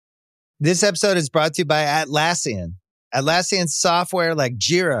This episode is brought to you by Atlassian. Atlassian software like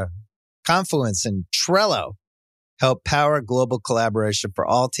Jira, Confluence, and Trello help power global collaboration for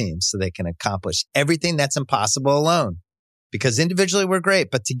all teams so they can accomplish everything that's impossible alone. Because individually we're great,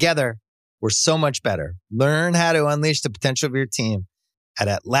 but together we're so much better. Learn how to unleash the potential of your team at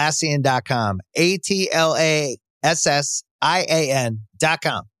Atlassian.com.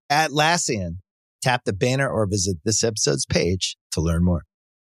 Atlassian.com. Atlassian. Tap the banner or visit this episode's page to learn more.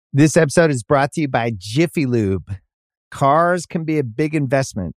 This episode is brought to you by Jiffy Lube. Cars can be a big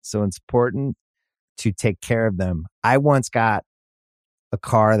investment, so it's important to take care of them. I once got a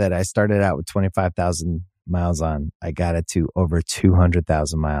car that I started out with 25,000 miles on. I got it to over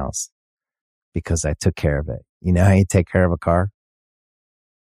 200,000 miles because I took care of it. You know how you take care of a car?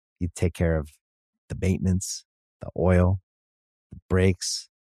 You take care of the maintenance, the oil, the brakes,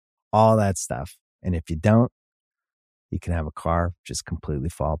 all that stuff. And if you don't, you can have a car just completely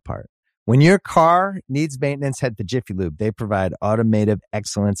fall apart. When your car needs maintenance, head to Jiffy Lube. They provide automotive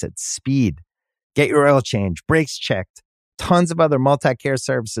excellence at speed. Get your oil change, brakes checked, tons of other multi-care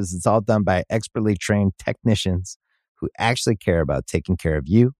services. It's all done by expertly trained technicians who actually care about taking care of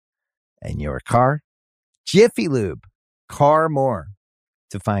you and your car. Jiffy Lube, car more.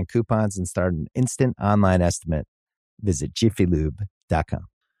 To find coupons and start an instant online estimate, visit jiffylube.com.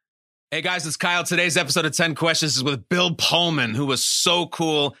 Hey guys, it's Kyle. Today's episode of 10 Questions is with Bill Pullman, who was so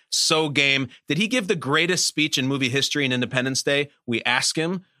cool, so game. Did he give the greatest speech in movie history in Independence Day? We ask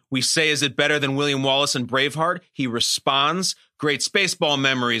him. We say, is it better than William Wallace and Braveheart? He responds. Great Spaceball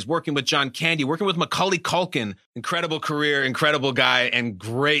memories, working with John Candy, working with Macaulay Culkin. Incredible career, incredible guy, and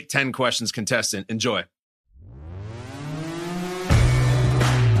great 10 Questions contestant. Enjoy.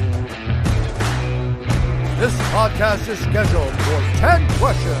 This podcast is scheduled for 10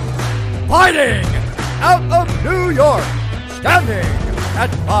 questions. Fighting out of New York, standing at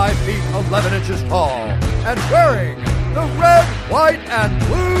 5 feet 11 inches tall, and wearing the red, white, and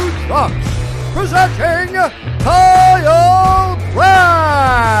blue trunks, presenting Kyle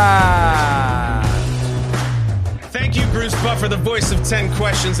Brandt. Thank you, Bruce Buffer, the voice of 10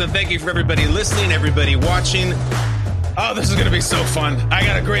 Questions, and thank you for everybody listening, everybody watching. Oh, this is going to be so fun. I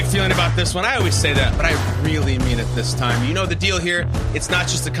got a great feeling about this one. I always say that, but I really mean it this time. You know the deal here. It's not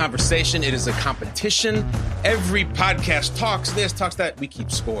just a conversation. It is a competition. Every podcast talks this, talks that. We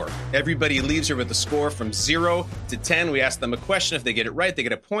keep score. Everybody leaves here with a score from 0 to 10. We ask them a question. If they get it right, they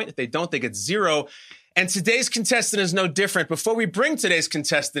get a point. If they don't, they get 0. And today's contestant is no different. Before we bring today's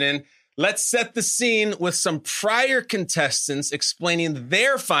contestant in, let's set the scene with some prior contestants explaining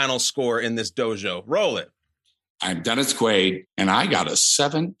their final score in this dojo. Roll it. I'm Dennis Quaid, and I got a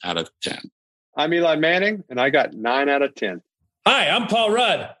 7 out of 10. I'm Eli Manning, and I got 9 out of 10. Hi, I'm Paul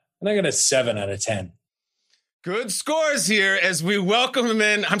Rudd, and I got a 7 out of 10. Good scores here as we welcome him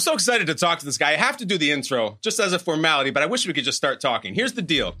in. I'm so excited to talk to this guy. I have to do the intro just as a formality, but I wish we could just start talking. Here's the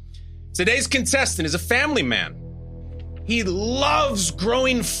deal. Today's contestant is a family man. He loves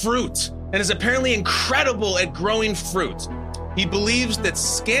growing fruit and is apparently incredible at growing fruit. He believes that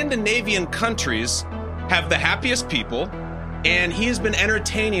Scandinavian countries have the happiest people, and he has been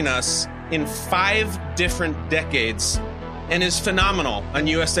entertaining us in 5 different decades and is phenomenal on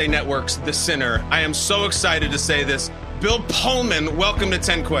USA Network's The Sinner. I am so excited to say this. Bill Pullman, welcome to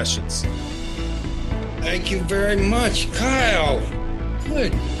 10 Questions. Thank you very much, Kyle.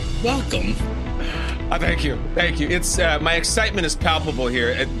 Good. Welcome. Thank you. Thank you. It's my excitement is palpable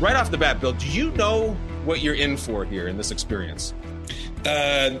here. Right off the bat, Bill, do you know what you're in for here in this experience?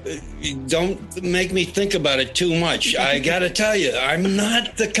 Don't make me think about it too much. I got to tell you, I'm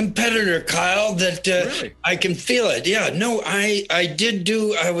not the competitor, Kyle, that Really? I can feel it. Yeah, no, I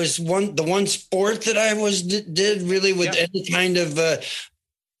was the one sport that I did really with any kind of a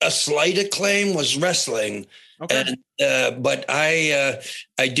slight acclaim was wrestling. Okay. But I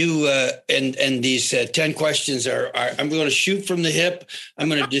do, and these 10 questions are I'm going to shoot from the hip. I'm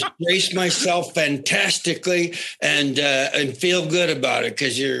going to disgrace myself fantastically and feel good about it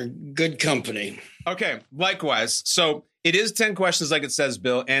because you're good company. Okay, likewise. So it is 10 questions like it says,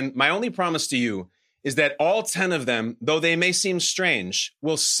 Bill. And my only promise to you is that all 10 of them, though they may seem strange,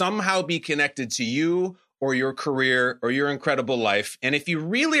 will somehow be connected to you or your career or your incredible life. And if you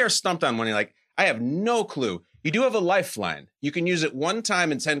really are stumped on one, you're like, I have no clue. You do have a lifeline. You can use it one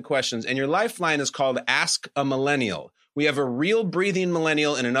time in 10 questions, and your lifeline is called Ask a Millennial. We have a real breathing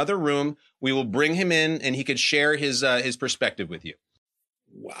millennial in another room. We will bring him in, and he could share his perspective with you.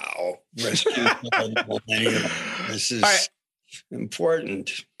 Wow. Rescue millennial. This is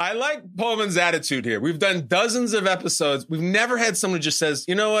important. I like Pullman's attitude here. We've done dozens of episodes. We've never had someone who just says,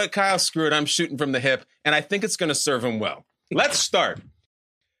 you know what, Kyle, screw it. I'm shooting from the hip, and I think it's going to serve him well. Let's start.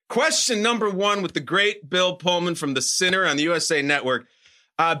 Question number 1 with the great Bill Pullman from The Sinner on the USA Network.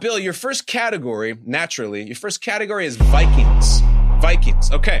 Bill, your first category, naturally, is Vikings.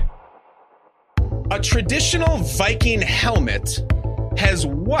 Vikings, okay. A traditional Viking helmet has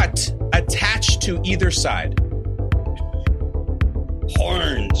what attached to either side?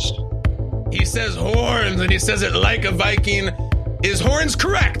 Horns. He says horns, and he says it like a Viking. Is horns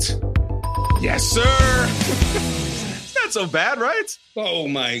correct? Yes, sir. It's not so bad, right? Oh,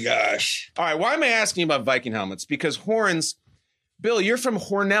 my gosh. All right, why am I asking you about Viking helmets? Because horns, Bill, you're from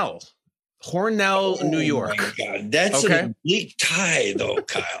Hornell, New York. Oh, my God. That's an unique tie, though,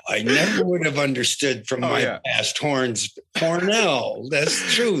 Kyle. I never would have understood from my past horns. Hornell.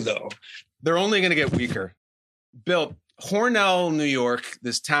 That's true, though. They're only going to get weaker. Bill, Hornell, New York,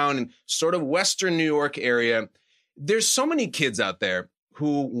 this town in sort of Western New York area, there's so many kids out there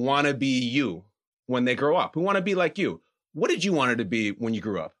who want to be you when they grow up, who want to be like you. What did you want to be when you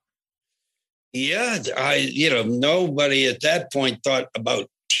grew up? Yeah, nobody at that point thought about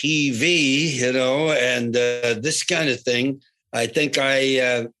TV, and this kind of thing. I think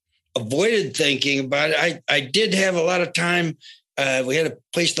I avoided thinking about it. I did have a lot of time. We had a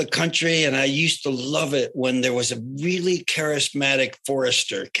place in the country, and I used to love it when there was a really charismatic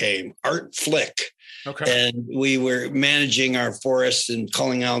forester came, Art Flick. Okay. And we were managing our forests and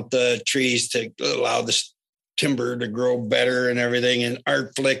culling out the trees to allow the timber to grow better and everything. And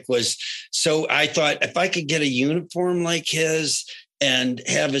Art Flick so I thought if I could get a uniform like his and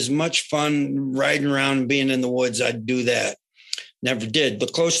have as much fun riding around and being in the woods, I'd do that. Never did. The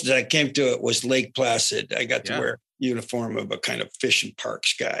closest I came to it was Lake Placid. I got to wear a uniform of a kind of fish and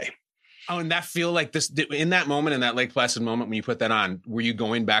parks guy. Oh, and that feel like this in that moment, in that Lake Placid moment when you put that on, were you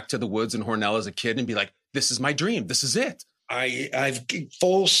going back to the woods in Hornell as a kid and be like, this is my dream. This is it. I've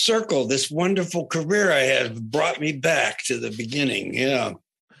full circle. This wonderful career I had brought me back to the beginning. Yeah.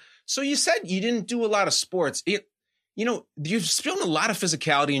 So you said you didn't do a lot of sports. You've shown a lot of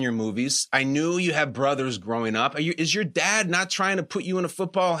physicality in your movies. I knew you had brothers growing up. Is your dad not trying to put you in a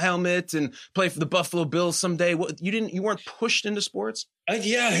football helmet and play for the Buffalo Bills someday? You weren't pushed into sports?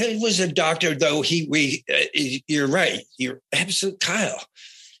 Yeah, he was a doctor, though. You're right. You're absolute, Kyle.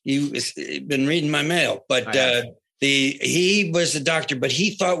 You've been reading my mail, but he was a doctor, but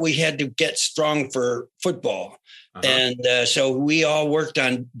he thought we had to get strong for football. Uh-huh. And so we all worked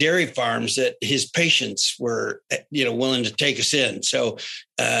on dairy farms that his patients were, willing to take us in. So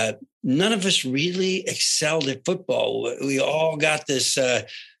none of us really excelled at football. We all got this,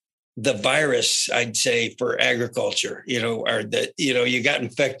 the virus, I'd say, for agriculture, or that, you got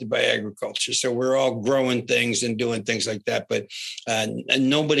infected by agriculture. So we're all growing things and doing things like that. But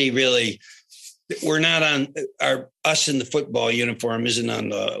nobody really, we're not on us in the football uniform isn't on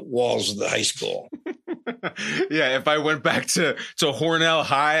the walls of the high school. Yeah, if I went back to Hornell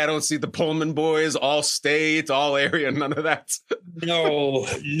High, I don't see the Pullman boys, all state, all area, none of that. No.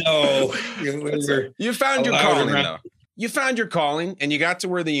 You found your calling, though. You found your calling, and you got to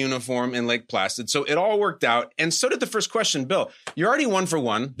wear the uniform in Lake Placid, so it all worked out. And so did the first question, Bill. You're already 1 for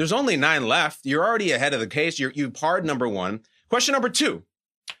 1. There's only 9 left. You're already ahead of the case. You parred number 1. Question number 2.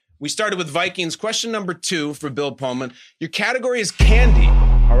 We started with Vikings. Question number 2 for Bill Pullman. Your category is candy.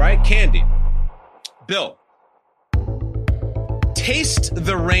 All right, candy. Bill, taste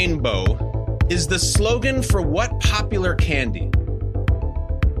the rainbow is the slogan for what popular candy?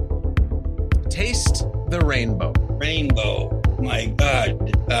 Taste the rainbow. Rainbow. My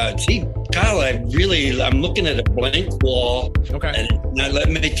God. See, Kyle, I'm looking at a blank wall. Okay. And it's not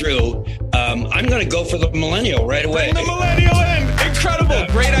letting me through. I'm going to go for the millennial right away. Bring the millennial in. Incredible.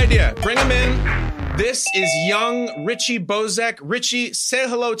 Great idea. Bring him in. This is young Richie Bozek. Richie, say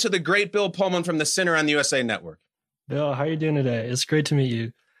hello to the great Bill Pullman from The Sinner on the USA Network. Bill, how are you doing today? It's great to meet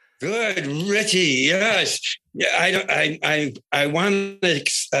you. Good, Richie. Yes. Yeah. I want to,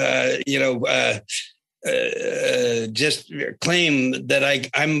 just claim that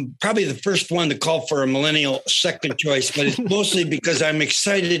I'm probably the first one to call for a millennial second choice, but it's mostly because I'm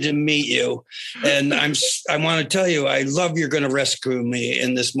excited to meet you. And I want to tell you, I love you're going to rescue me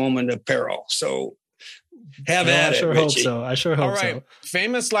in this moment of peril. So have at it, Richie. I sure hope so. All right.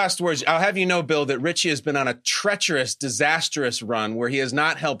 Famous last words. I'll have you know, Bill, that Richie has been on a treacherous, disastrous run where he has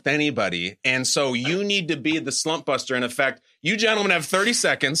not helped anybody. And so you need to be the slump buster. In effect, you gentlemen have 30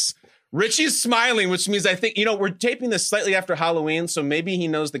 seconds. Richie's smiling, which means I think, we're taping this slightly after Halloween, so maybe he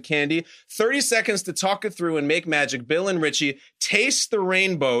knows the candy. 30 seconds to talk it through and make magic. Bill and Richie, taste the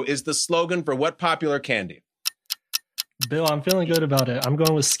rainbow is the slogan for what popular candy? Bill, I'm feeling good about it. I'm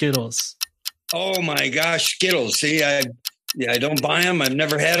going with Skittles. Oh my gosh, Skittles. See, I don't buy them. I've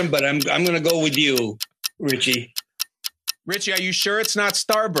never had them, but I'm going to go with you, Richie. Richie, are you sure it's not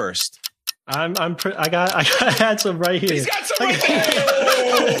Starburst? I had some right here. He's got some right there.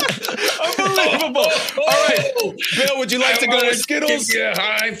 Unbelievable. All right. Bill, would you like to go with Skittles? Give you a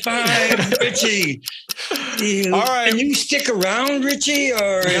high five, Richie. All right. Can you stick around, Richie?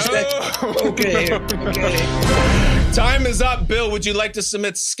 Or is that okay? Time is up. Bill, would you like to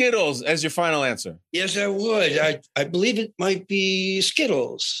submit Skittles as your final answer? Yes, I would. I believe it might be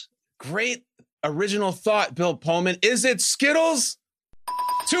Skittles. Great original thought, Bill Pullman. Is it Skittles?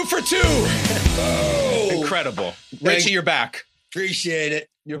 2 for 2. Oh, incredible. Richie, you're back. Appreciate it.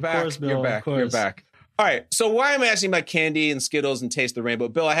 You're back. Course, Bill, you're back. You're back. All right. So why am I asking about candy and Skittles and Taste the Rainbow?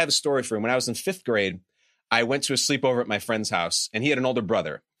 Bill, I have a story for you. When I was in 5th grade, I went to a sleepover at my friend's house, and he had an older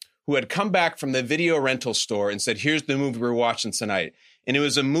brother who had come back from the video rental store and said, here's the movie we're watching tonight. And it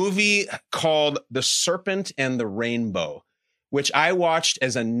was a movie called The Serpent and the Rainbow, which I watched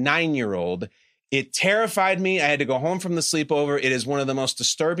as a 9-year-old. It terrified me. I had to go home from the sleepover. It is one of the most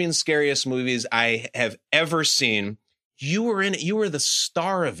disturbing, scariest movies I have ever seen. You were in it. You were the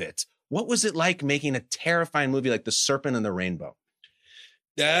star of it. What was it like making a terrifying movie like The Serpent and the Rainbow?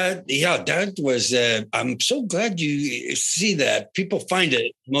 That was, I'm so glad you see that. People find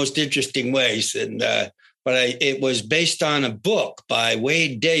it most interesting ways. It was based on a book by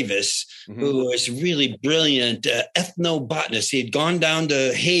Wade Davis, who was a really brilliant ethnobotanist. He had gone down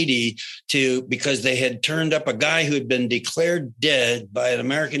to Haiti because they had turned up a guy who had been declared dead by an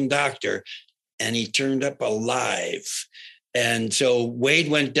American doctor, and he turned up alive. And so Wade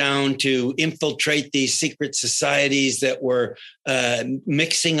went down to infiltrate these secret societies that were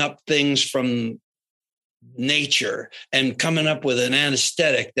mixing up things from nature and coming up with an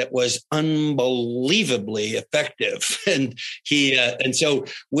anesthetic that was unbelievably effective. And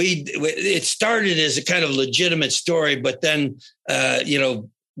it started as a kind of legitimate story, but then,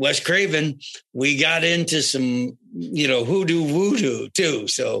 Wes Craven, we got into some, hoodoo too.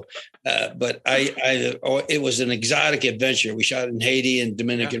 So, but it was an exotic adventure. We shot in Haiti and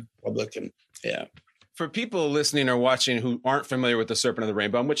Dominican Republic, and For people listening or watching who aren't familiar with The Serpent of the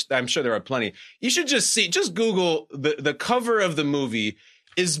Rainbow, which I'm sure there are plenty, you should just Google the cover of the movie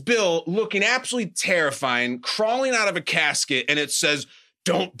is Bill looking absolutely terrifying, crawling out of a casket, and it says,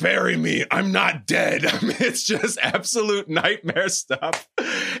 "Don't bury me, I'm not dead." I mean, it's just absolute nightmare stuff.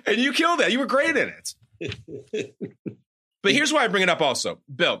 And you killed that. You were great in it. But here's why I bring it up also.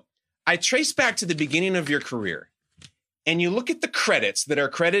 Bill, I trace back to the beginning of your career. And you look at the credits that are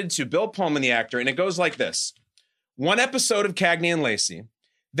credited to Bill Pullman, the actor, and it goes like this. 1 episode of Cagney and Lacey.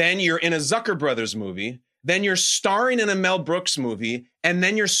 Then you're in a Zucker Brothers movie. Then you're starring in a Mel Brooks movie. And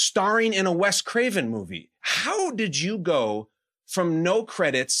then you're starring in a Wes Craven movie. How did you go from no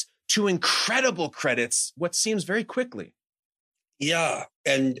credits to incredible credits, what seems very quickly? Yeah,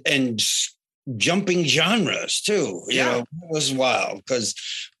 and jumping genres too. You know, it was wild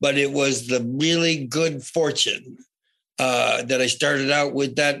but it was the really good fortune that I started out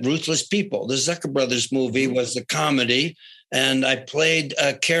with that Ruthless People. The Zucker Brothers movie was a comedy, and I played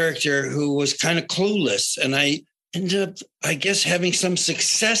a character who was kind of clueless, and I ended up, I guess, having some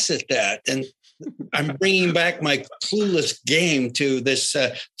success at that. And I'm bringing back my clueless game to this,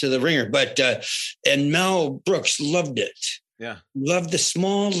 to the Ringer. But and Mel Brooks loved it. Yeah, loved the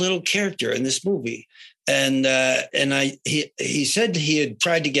small little character in this movie. And he said he had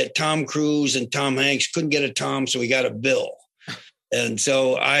tried to get Tom Cruise and Tom Hanks, couldn't get a Tom, so he got a Bill. And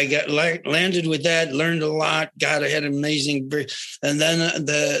so I landed with that, learned a lot, got ahead amazing. And then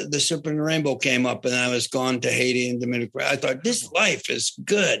the Serpent and the Rainbow came up, and I was gone to Haiti and Dominican. I thought, this life is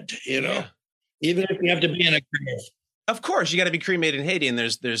good, even if you have to be in a grave. Of course, you got to be cremated in Haiti, and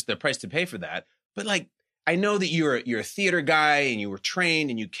there's the price to pay for that. But I know that you're a theater guy, and you were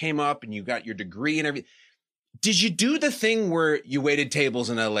trained, and you came up, and you got your degree and everything. Did you do the thing where you waited tables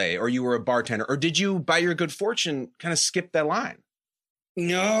in LA, or you were a bartender, or did you, by your good fortune, kind of skip that line?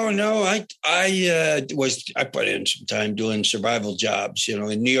 No. I put in some time doing survival jobs, in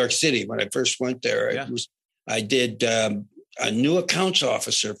New York City when I first went there. I did a new accounts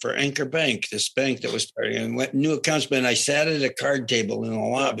officer for Anchor Bank, this bank that was starting. And new accountsman, I sat at a card table in the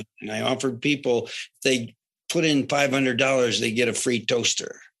lobby, and I offered people, if they put in $500, they get a free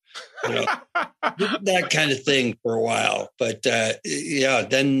toaster. That kind of thing for a while. But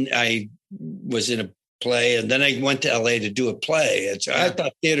then I was in a play, and then I went to LA to do a play. And so I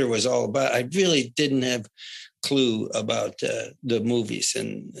thought theater was all about, I really didn't have clue about the movies,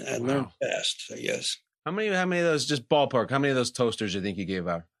 and I learned fast, I guess. How many of those, just ballpark, how many of those toasters do you think you gave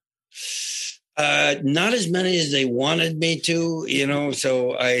out? Not as many as they wanted me to,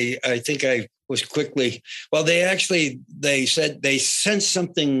 so I think I was quickly, well, they said they sensed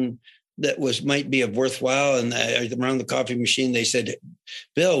something might be worthwhile. And around the coffee machine, they said,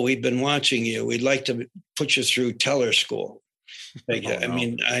 Bill, we've been watching you. We'd like to put you through teller school. Like, Oh, no. I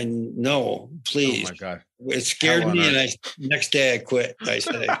mean, I know, please. Oh my God. It scared me, and next day I quit. I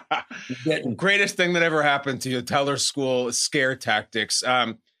said, Greatest thing that ever happened to you, teller school scare tactics.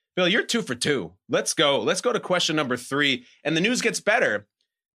 Bill, you're 2 for 2. Let's go to question number 3. And the news gets better.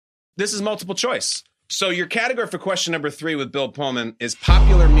 This is multiple choice. So your category for question number 3 with Bill Pullman is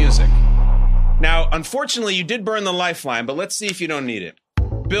popular music. Now, unfortunately, you did burn the lifeline, but let's see if you don't need it.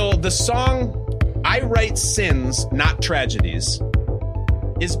 Bill, the song I Write Sins, Not Tragedies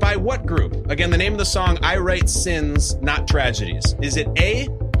is by what group? Again, the name of the song, I Write Sins, Not Tragedies. Is it A,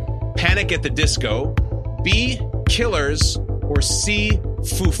 Panic at the Disco, B, Killers, or C,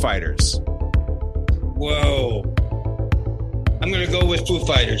 Foo Fighters? whoa. I'm going to go with Foo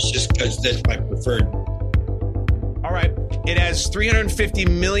Fighters just because that's my preferred. All right. It has 350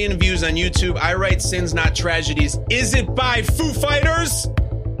 million views on YouTube. I Write Sins, Not Tragedies. Is it by Foo Fighters?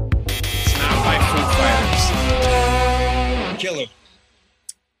 It's not by Foo Fighters. Killer.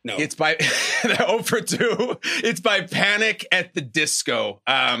 No. It's by 0 for 2. It's by Panic at the Disco.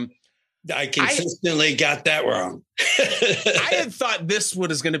 I consistently got that wrong. I had thought this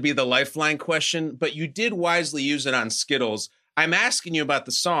was going to be the lifeline question, but you did wisely use it on Skittles. I'm asking you about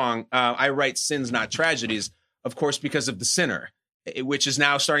the song, I Write Sins, Not Tragedies, of course, because of The Sinner, which is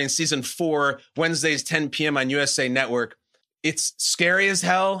now starting season 4, Wednesdays, 10 p.m. on USA Network. It's scary as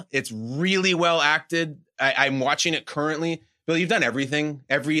hell. It's really well acted. I'm watching it currently. Bill, you've done everything,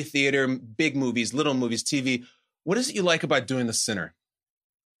 every theater, big movies, little movies, TV. What is it you like about doing The Sinner?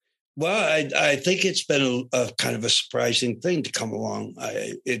 Well, I think it's been a kind of a surprising thing to come along.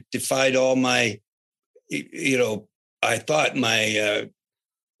 It defied all my, I thought my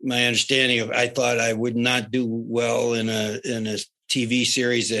understanding of. I thought I would not do well in a TV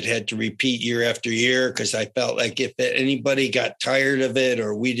series that had to repeat year after year, because I felt like if anybody got tired of it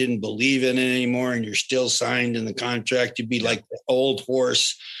or we didn't believe in it anymore, and you're still signed in the contract, you'd be like the old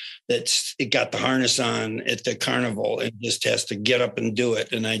horse it got the harness on at the carnival and just has to get up and do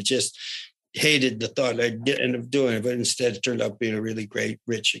it. And I just hated the thought I'd end up doing it, but instead it turned out being a really great,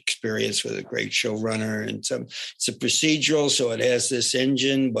 rich experience with a great showrunner. And it's a procedural, so it has this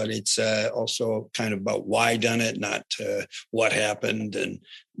engine, but it's also kind of about why done it, not what happened, and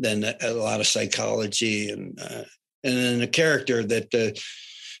then a lot of psychology and then the character that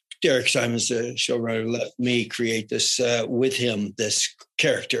Derek Simons, the showrunner, let me create this with him, this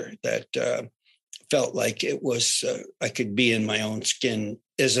character that felt like it was, I could be in my own skin,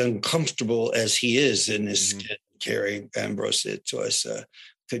 as uncomfortable as he is in his skin, Harry Ambrose. It was,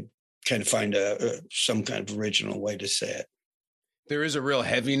 could kind of find some kind of original way to say it. There is a real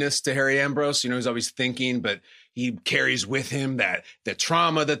heaviness to Harry Ambrose. He's always thinking, but he carries with him the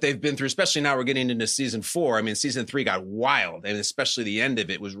trauma that they've been through, especially now we're getting into season 4. I mean, season 3 got wild, and especially the end of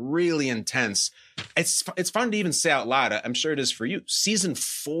it was really intense. It's fun to even say out loud. I'm sure it is for you. Season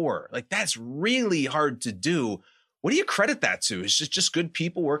 4, like that's really hard to do. What do you credit that to? Is it just good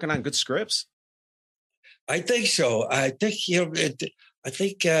people working on good scripts? I think so. I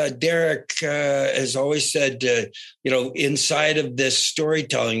think Derek has always said, inside of this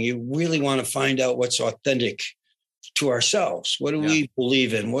storytelling, you really want to find out what's authentic to ourselves. What do we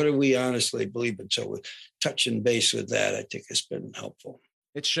believe in? What do we honestly believe in? So touching base with that, I think has been helpful.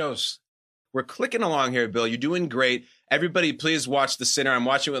 It shows. We're clicking along here, Bill. You're doing great. Everybody, please watch The Sinner. I'm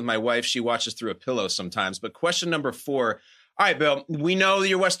watching with my wife. She watches through a pillow sometimes. But question number 4. All right, Bill, we know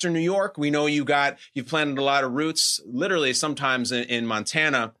you're Western New York. We know you've planted a lot of roots, literally sometimes in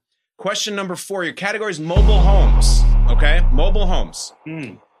Montana. Question number 4, your category is mobile homes, okay? Mobile homes.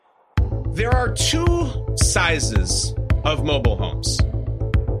 There are 2 sizes of mobile homes.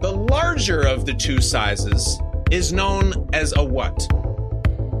 The larger of the 2 sizes is known as a what?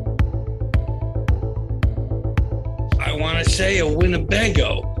 I want to say a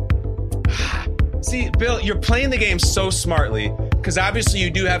Winnebago. See, Bill, you're playing the game so smartly because obviously you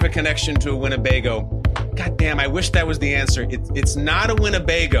do have a connection to a Winnebago. God damn, I wish that was the answer. It's not a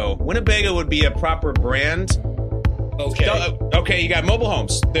Winnebago. Winnebago would be a proper brand. Okay. Okay, you got mobile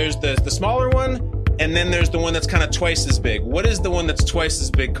homes. There's the smaller one, and then there's the one that's kind of twice as big. What is the one that's twice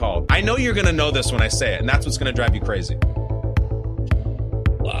as big called? I know you're going to know this when I say it, and that's what's going to drive you crazy.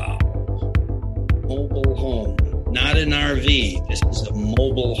 Wow. Mobile home. Not an RV. This is a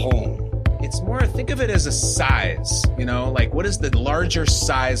mobile home. It's more, think of it as a size, like what is the larger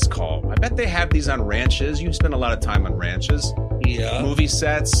size called? I bet they have these on ranches. You spend a lot of time on ranches. Yeah. Movie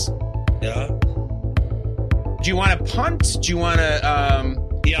sets. Yeah. Do you want to punt? Do you want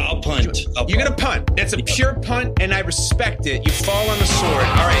to, Yeah, I'll punt. You're going to punt. It's a pure punt, and I respect it. You fall on the sword.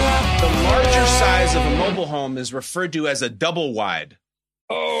 All right. The larger size of a mobile home is referred to as a double wide.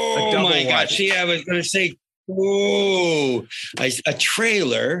 Oh, my God. See, I was going to say, a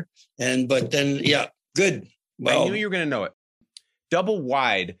trailer. But then, yeah, good. Well, I knew you were going to know it. Double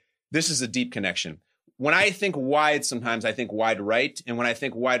wide. This is a deep connection. When I think wide, sometimes I think wide right. And when I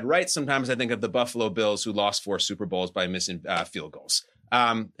think wide right, sometimes I think of the Buffalo Bills who lost 4 Super Bowls by missing field goals.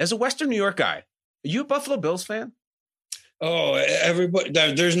 As a Western New York guy, are you a Buffalo Bills fan? Oh, everybody,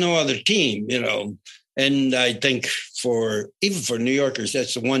 there's no other team, And I think even for New Yorkers,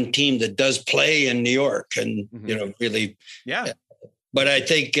 that's the one team that does play in New York and, really. Yeah. But I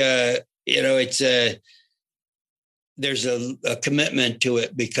think, it's there's a commitment to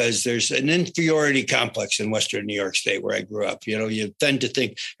it because there's an inferiority complex in Western New York State where I grew up. You tend to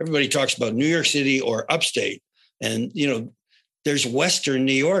think everybody talks about New York City or upstate. And, there's Western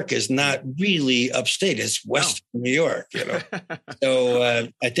New York is not really upstate. It's Western New York, So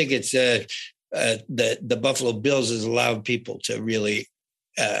I think it's the Buffalo Bills has allowed people to really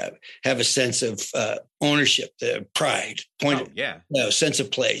have a sense of ownership, pride, sense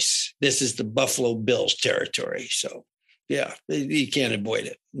of place. This is the Buffalo Bills territory. So, yeah, you can't avoid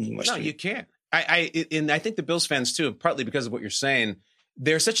it. No, you can't. And I think the Bills fans, too, partly because of what you're saying,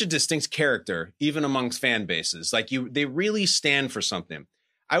 they're such a distinct character, even amongst fan bases. They really stand for something.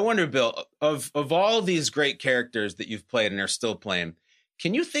 I wonder, Bill, of all these great characters that you've played and are still playing,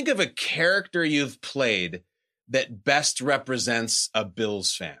 can you think of a character you've played that best represents a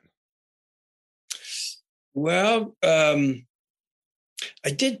Bills fan? Well, I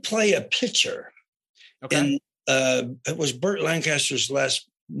did play a pitcher. Okay. And it was Burt Lancaster's last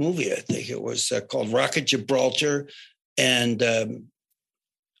movie. I think it was called Rocket Gibraltar. And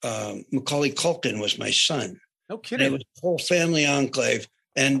Macaulay Culkin was my son. No kidding. And it was a whole family enclave.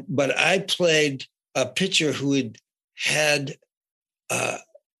 But I played a pitcher who had a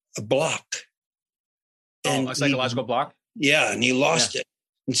block. A psychological block? Yeah, and he lost it.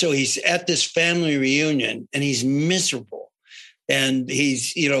 And so he's at this family reunion and he's miserable. And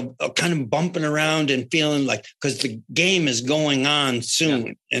he's, kind of bumping around and feeling like, because the game is going on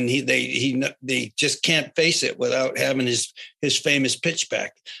soon. Yeah. And they just can't face it without having his famous pitch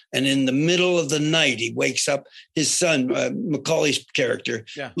back. And in the middle of the night, he wakes up, his son, Macaulay's character,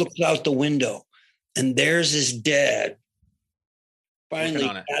 looks out the window and there's his dad. Finally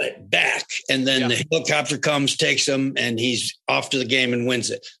got it back. And then the helicopter comes, takes him, and he's off to the game and wins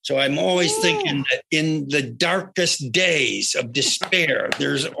it. So I'm always thinking that in the darkest days of despair,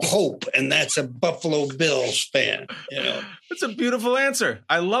 there's hope. And that's a Buffalo Bills fan. That's a beautiful answer.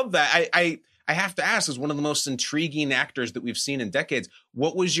 I love that. I have to ask, as one of the most intriguing actors that we've seen in decades,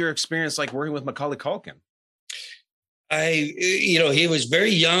 what was your experience like working with Macaulay Culkin? He was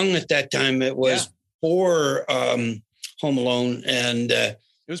very young at that time. It was for Home Alone, and it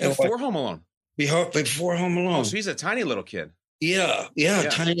was before Home Alone. Before Home Alone. Oh, so he's a tiny little kid. Yeah,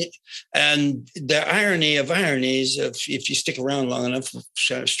 tiny. And the irony of ironies, if you stick around long enough,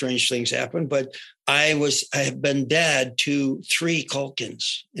 strange things happen. But I have been dad to 3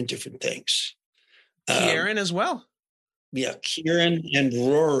 Culkins in different things. Kieran as well. Yeah, Kieran and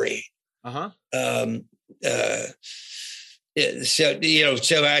Rory.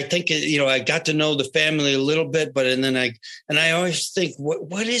 So I think I got to know the family a little bit, and I always think,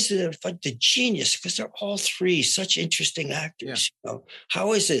 what is it about the genius? Because they're all 3 such interesting actors. Yeah.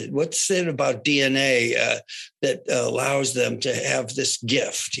 How is it? What's it about DNA that allows them to have this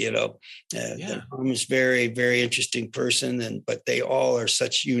gift? The mom is very, very interesting person, but they all are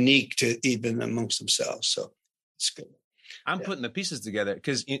such unique to even amongst themselves. So it's good. I'm putting the pieces together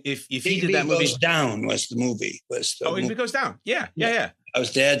because if he Big did that movie, Goes Down was the movie. Big Goes Down. Yeah. I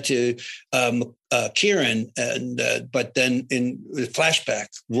was dad to Kieran, but then in the flashback,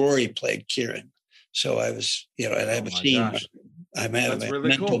 Rory played Kieran. So I was, and I have a scene. I had a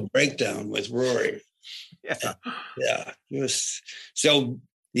mental breakdown with Rory. Yeah. It was, so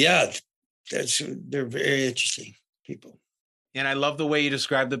yeah, they're very interesting people. And I love the way you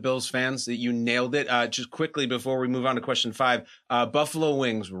describe the Bills fans, that you nailed it. Just quickly before we move on to question 5, Buffalo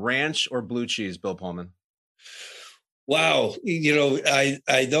wings, ranch or blue cheese, Bill Pullman? Wow.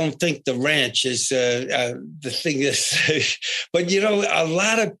 I don't think the ranch is the thing is, but, a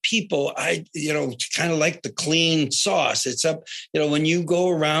lot of people, kind of like the clean sauce. It's up, when you go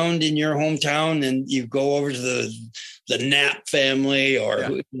around in your hometown and you go over to the the Knapp family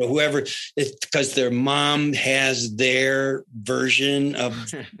or whoever, it's because their mom has their version of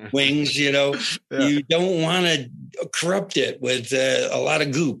wings, you don't want to corrupt it with a lot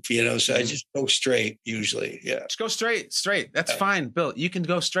of goop, so I just go straight usually. Yeah. Just go straight. That's fine, Bill. You can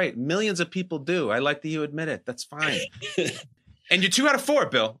go straight. Millions of people do. I like that you admit it. That's fine. And you're 2 out of 4,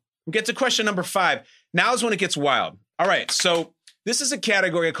 Bill. We get to question number 5. Now is when it gets wild. All right. So this is a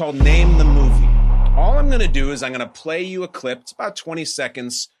category called Name the Movie. All I'm going to do is I'm going to play you a clip. It's about 20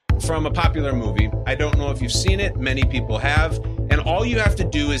 seconds from a popular movie. I don't know if you've seen it. Many people have. And all you have to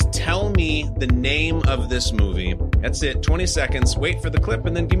do is tell me the name of this movie. That's it. 20 seconds. Wait for the clip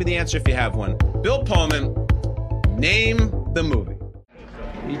and then give me the answer if you have one. Bill Pullman, name the movie.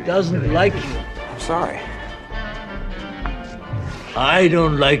 He doesn't like you. I'm sorry. I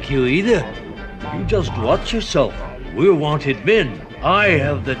don't like you either. You just watch yourself. We're wanted men. I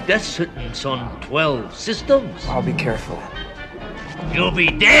have the death sentence on 12 systems. I'll be careful. You'll be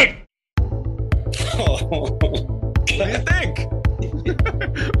dead. What do you think?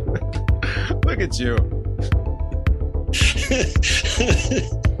 Look at you.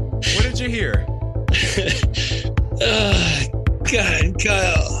 What did you hear? God,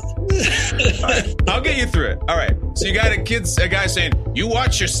 Kyle. All right, I'll get you through it. All right. So you got a guy saying, you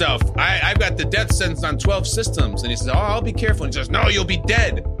watch yourself. I've got the death sentence on 12 systems. And he says, I'll be careful. And he says, no, you'll be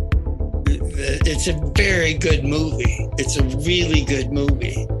dead. It's a very good movie. It's a really good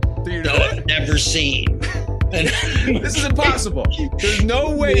movie. Do you know that I've never seen. And this is impossible. There's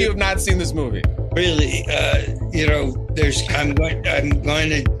no way you have not seen this movie. Really, I'm going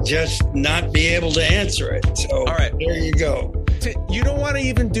to just not be able to answer it. So all right, there you go. You don't want to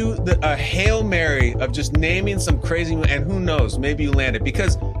even do a Hail Mary of just naming some crazy movie, and who knows, maybe you land it.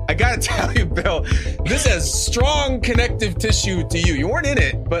 Because I got to tell you, Bill, this has strong connective tissue to you. You weren't in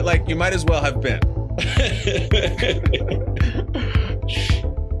it, but you might as well have been.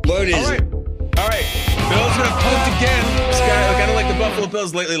 What is it? All right. Bill's going to punt again. This guy, kind of like the Buffalo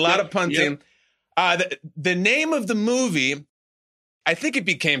Bills lately, a lot of punting. Yep. The name of the movie, I think it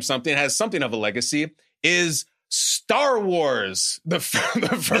became something, has something of a legacy, is Star Wars, the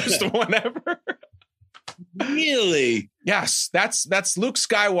first one ever. Really? Yes, that's Luke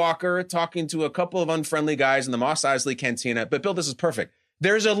Skywalker talking to a couple of unfriendly guys in the Mos Eisley Cantina. But Bill, this is perfect.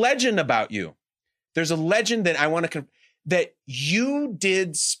 There's a legend about you. There's a legend that I want to that you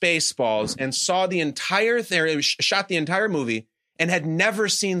did Spaceballs and saw the entire thing, shot the entire movie, and had never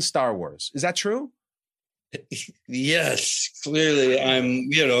seen Star Wars. Is that true? Yes, clearly I'm,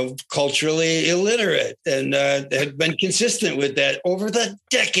 culturally illiterate and had been consistent with that over the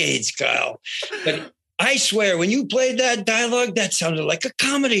decades, Kyle. But I swear, when you played that dialogue, that sounded like a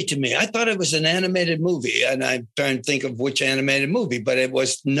comedy to me. I thought it was an animated movie, and I'm trying to think of which animated movie, but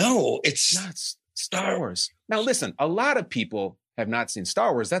it's Star Wars. Now, listen, a lot of people have not seen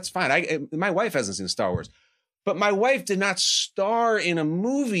Star Wars. That's fine. My wife hasn't seen Star Wars. But my wife did not star in a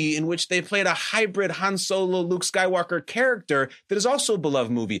movie in which they played a hybrid Han Solo, Luke Skywalker character that is also a beloved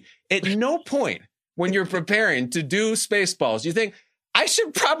movie. At no point when you're preparing to do Spaceballs, you think, I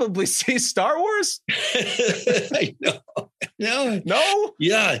should probably see Star Wars? I know. No?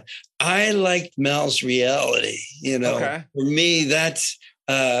 Yeah. I liked Mel's reality. Okay. For me, that's,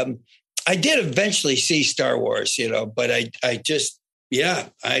 I did eventually see Star Wars, but I just,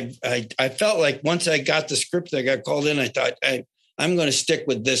 I felt like once I got the script, I got called in, I thought I'm going to stick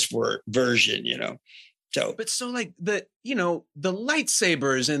with this version, So, but the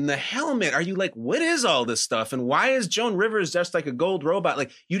lightsabers and the helmet, are you like, what is all this stuff? And why is Joan Rivers just like a gold robot?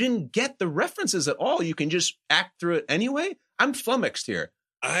 Like, you didn't get the references at all. You can just act through it anyway. I'm flummoxed here.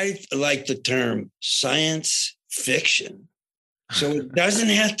 I like the term science fiction. So it doesn't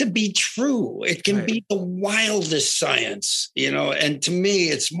have to be true. It can be the wildest science, and to me,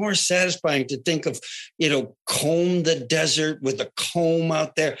 it's more satisfying to think of, comb the desert with a comb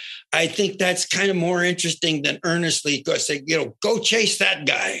out there. I think that's kind of more interesting than earnestly go say, go chase that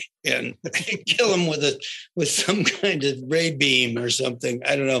guy and kill him with some kind of ray beam or something.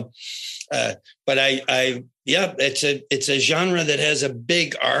 I don't know. But it's a genre that has a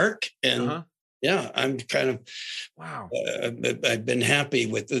big arc and, yeah, I'm kind of, wow. I've been happy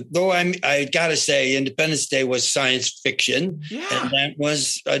with it. Though I got to say, Independence Day was science fiction. Yeah. And that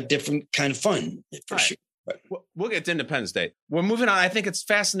was a different kind of fun, for sure. But we'll get to Independence Day. We're moving on. I think it's a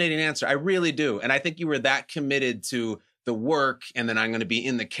fascinating answer. I really do. And I think you were that committed to the work, and then I'm going to be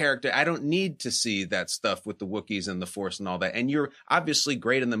in the character. I don't need to see that stuff with the Wookiees and the Force and all that. And you're obviously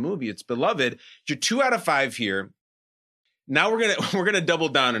great in the movie. It's beloved. You're 2 out of 5 here. Now we're gonna double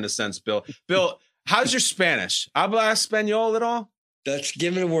down in a sense, Bill. Bill, how's your Spanish? ¿Habla español at all? Let's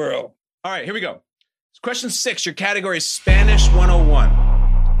give it a whirl. All right, here we go. Question 6, your category is Spanish 101.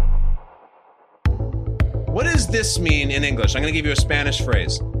 What does this mean in English? I'm going to give you a Spanish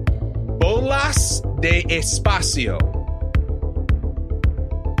phrase. Bolas de espacio.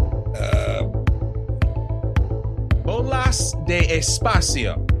 Bolas de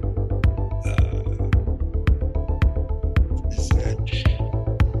espacio.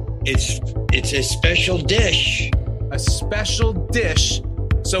 It's a special dish. A special dish.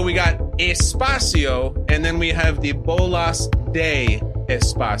 So we got espacio, and then we have the bolas de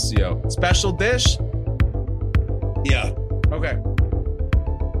espacio. Special dish? Yeah. Okay.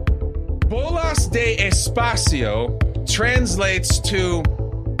 Bolas de espacio translates to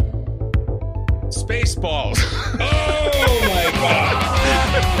Spaceballs. Oh my God.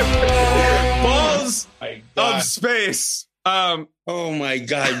 Balls of space. Oh my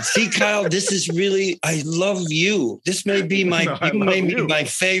God. See, Kyle, this is really, I love you. This may be my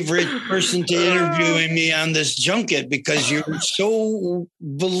favorite person to interviewing me on this junket because you're so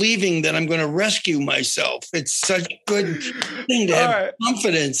believing that I'm going to rescue myself. It's such a good thing to have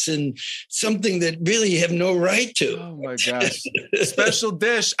confidence in something that really you have no right to. Oh my gosh. Special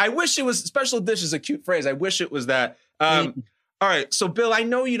dish. I wish it was, special dish is a cute phrase. I wish it was that. All right. So Bill, I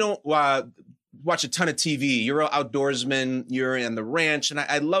know you don't, watch a ton of TV. You're an outdoorsman. You're in the ranch. And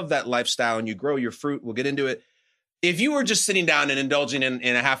I love that lifestyle. And you grow your fruit. We'll get into it. If you were just sitting down and indulging in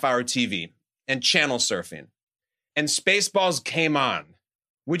a half-hour TV and channel surfing and Spaceballs came on,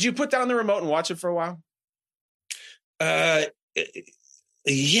 would you put down the remote and watch it for a while? Yeah.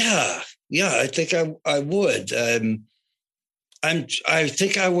 I think I would. I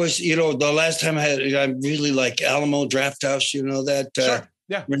think I was, the last time I really like Alamo Drafthouse, that. Sure.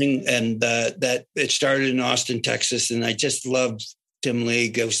 Yeah. And that it started in Austin, Texas. And I just loved Tim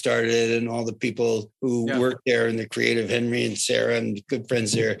League, who started, and all the people who worked there, and the creative Henry and Sarah and good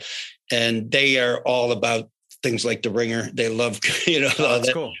friends there. And they are all about things like The Ringer. They love,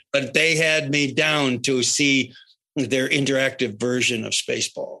 that's cool. But they had me down to see their interactive version of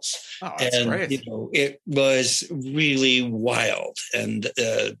Spaceballs. Oh, that's great. It was really wild and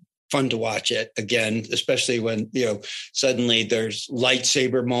fun to watch it again, especially when, suddenly there's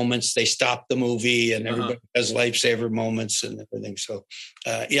lightsaber moments. They stop the movie and everybody has lightsaber moments and everything. So,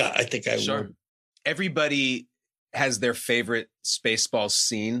 I think I would. Everybody has their favorite Spaceballs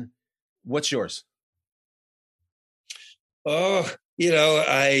scene. What's yours? Oh,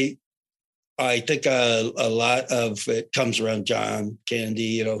 I think a lot of it comes around John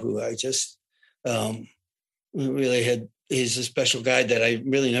Candy, who I just really had. He's a special guy that I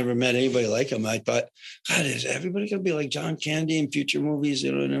really never met anybody like him. I thought, God, is everybody going to be like John Candy in future movies,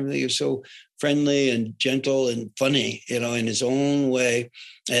 and everything? He was so friendly and gentle and funny, in his own way.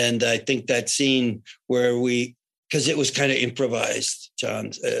 And I think that scene where because it was kind of improvised,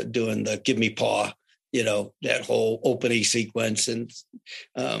 John doing the Give Me Paw, that whole opening sequence. And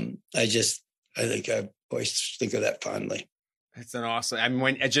I think I always think of that fondly. It's an awesome,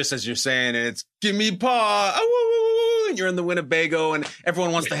 just as you're saying, it's Give Me Paw. And you're in the Winnebago and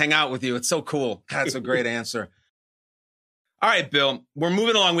everyone wants to hang out with you. It's so cool. That's a great answer. All right, Bill, we're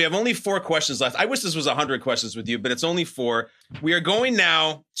moving along. We have only 4 questions left. I wish this was 100 questions with you, but it's only 4. We are going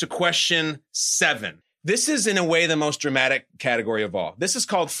now to question 7. This is, in a way, the most dramatic category of all. This is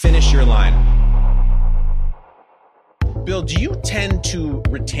called Finish Your Line. Bill, do you tend to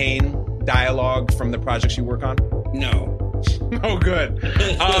retain dialogue from the projects you work on? No. Oh, good.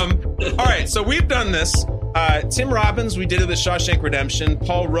 All right, so we've done this. Tim Robbins, we did it with Shawshank Redemption.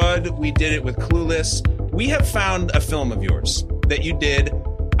 Paul Rudd, we did it with Clueless. We have found a film of yours that you did.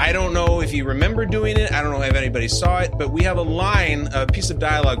 I don't know if you remember doing it. I don't know if anybody saw it, but we have a piece of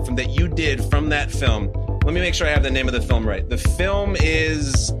dialogue that you did from that film. Let me make sure I have the name of the film right. The film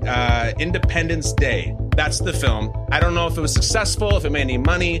is Independence Day. That's the film. I don't know if it was successful, if it made any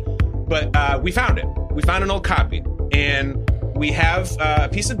money, but we found it. We found an old copy. And we have a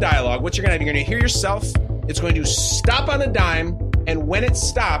piece of dialogue. What you're going to hear yourself. It's going to stop on a dime. And when it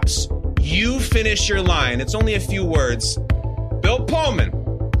stops, you finish your line. It's only a few words. Bill Pullman,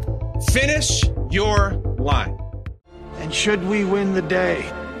 finish your line. And should we win the day,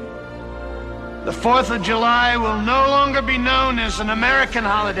 the 4th of July will no longer be known as an American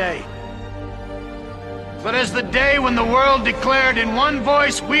holiday, but as the day when the world declared in one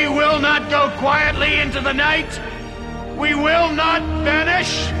voice, we will not go quietly into the night. We will not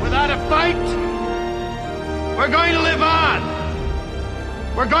vanish without a fight. We're going to live on.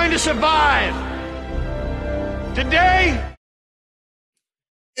 We're going to survive. Today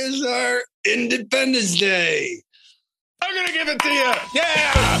is our Independence Day. I'm going to give it to you.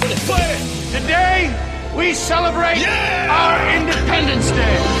 Yeah. Play it. Today we celebrate our Independence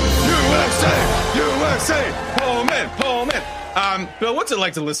Day. USA, Bill, what's it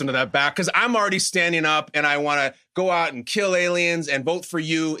like to listen to that back? Because I'm already standing up and I want to go out and kill aliens and vote for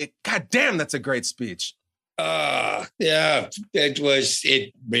you. God damn, that's a great speech. Yeah,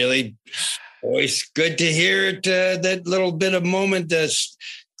 it really always good to hear it. That little bit of moment,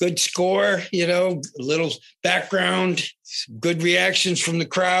 good score, a little background, good reactions from the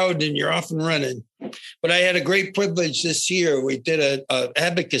crowd, and you're off and running. But I had a great privilege this year. We did a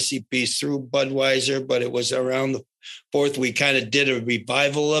advocacy piece through Budweiser, but it was around the 4th. We kind of did a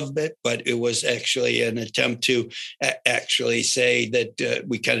revival of it, but it was actually an attempt to actually say that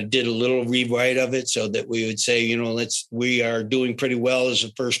we kind of did a little rewrite of it so that we would say, we are doing pretty well as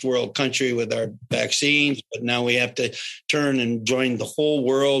a first world country with our vaccines, but now we have to turn and join the whole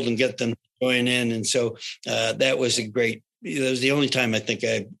world and get them to join in. And so that was that was the only time I think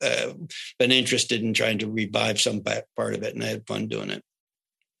I've been interested in trying to revive some part of it, and I had fun doing it.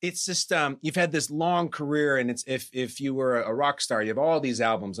 It's just you've had this long career, and it's if you were a rock star, you have all these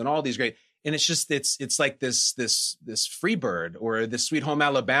albums and all these great, and it's just it's like this Freebird or this Sweet Home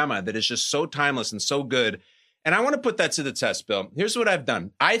Alabama that is just so timeless and so good. And I want to put that to the test, Bill. Here's what I've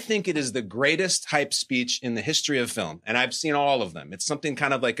done. I think it is the greatest hype speech in the history of film, and I've seen all of them. It's something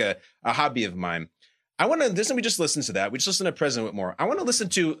kind of like a hobby of mine. Let me just listen to that. We just listened to President Whitmore. I want to listen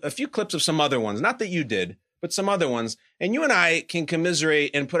to a few clips of some other ones, not that you did, but some other ones. And you and I can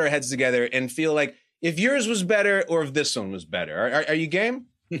commiserate and put our heads together and feel like if yours was better or if this one was better. Are you game?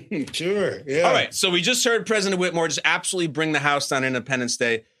 Sure, yeah. All right, so we just heard President Whitmore just absolutely bring the house down Independence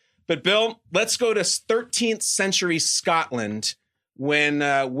Day. But, Bill, let's go to 13th century Scotland when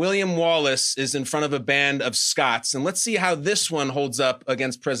William Wallace is in front of a band of Scots. And let's see how this one holds up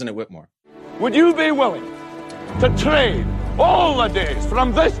against President Whitmore. Would you be willing to trade all the days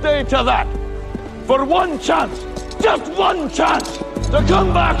from this day to that for one chance, just one chance, to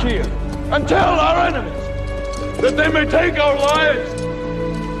come back here and tell our enemies that they may take our lives,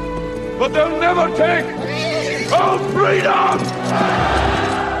 but they'll never take our freedom?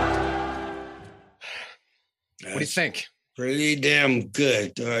 What do you think? Pretty damn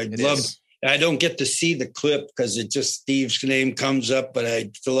good. I don't get to see the clip because it just Steve's name comes up, but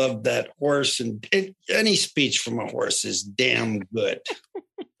I love that horse, and any speech from a horse is damn good.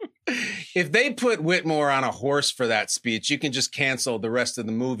 If they put Whitmore on a horse for that speech, you can just cancel the rest of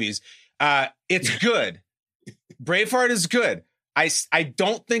the movies. It's good. Braveheart is good. I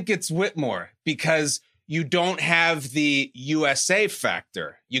don't think it's Whitmore because you don't have the USA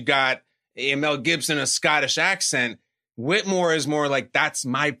factor. You got Mel Gibson, a Scottish accent. Whitmore is more like, that's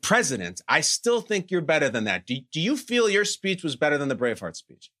my president. I still think you're better than that. Do you feel your speech was better than the Braveheart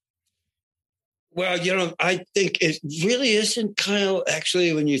speech? Well, I think it really isn't, Kyle.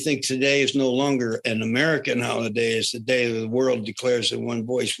 Actually, when you think today is no longer an American holiday, it's the day the world declares in one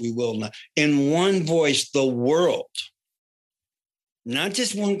voice, we will not. In one voice, the world. Not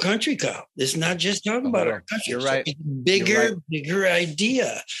just one country, Kyle. It's not just talking about our country. You're right. It's bigger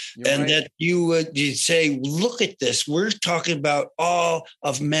idea. That you'd say, look at this. We're talking about all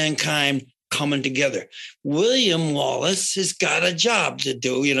of mankind coming together. William Wallace has got a job to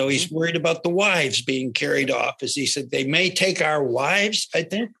do. He's worried about the wives being carried off. As he said, they may take our wives, I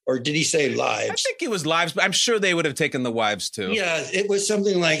think. Or did he say lives? I think it was lives, but I'm sure they would have taken the wives too. Yeah, it was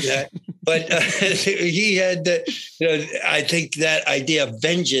something like that. But he had, I think that idea of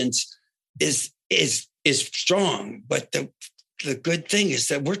vengeance is strong. But the good thing is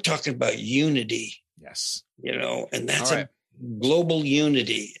that we're talking about unity. Yes. And that's a global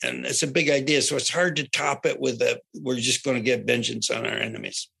unity. And it's a big idea. So it's hard to top it with we're just going to get vengeance on our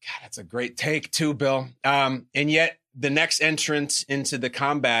enemies. God, that's a great take too, Bill. And yet the next entrant into the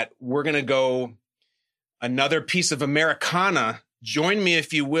combat, we're going to go another piece of Americana. Join me,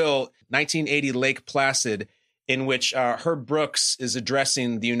 if you will, 1980 Lake Placid, in which Herb Brooks is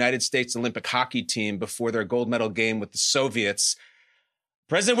addressing the United States Olympic hockey team before their gold medal game with the Soviets.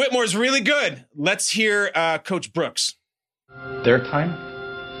 President Whitmore is really good. Let's hear Coach Brooks. Their time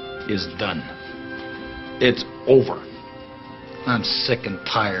is done. It's over. I'm sick and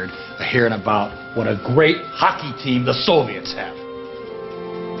tired of hearing about what a great hockey team the Soviets have.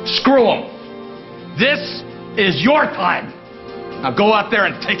 Screw them. This is your time. Now go out there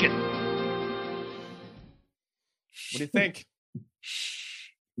and take it. What do you think?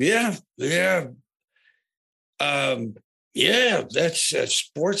 Yeah. That's a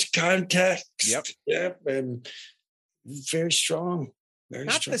sports context. Yep. And very strong.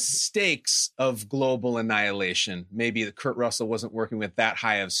 Not the stakes of global annihilation. Maybe Kurt Russell wasn't working with that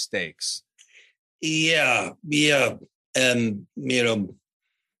high of stakes. Yeah. And,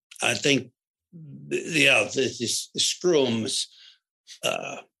 I think, the screw 'ems,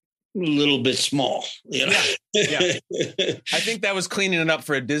 little bit small, you know. Yeah. I think that was cleaning it up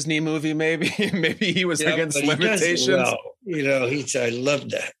for a Disney movie. Maybe he was against limitations. Well, you know, I love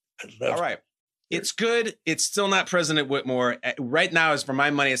that. All right. It's good. It's still not President Whitmore. Right now, as for my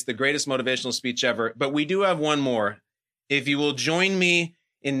money, it's the greatest motivational speech ever. But we do have one more. If you will join me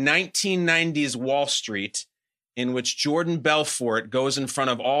in 1990s Wall Street, in which Jordan Belfort goes in front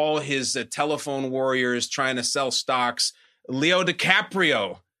of all his telephone warriors trying to sell stocks. Leo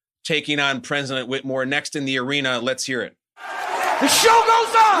DiCaprio taking on President Whitmore next in the arena. Let's hear it. The show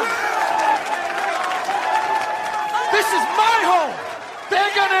goes on. This is my home.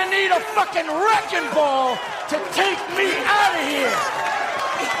 They're gonna need a fucking wrecking ball to take me out of here.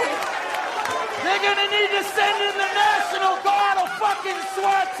 They're gonna need to send in the National Guard or fucking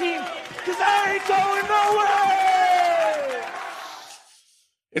SWAT team, because I ain't going nowhere.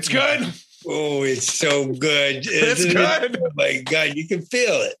 It's good. Oh, it's so good. It's good. Oh my God, you can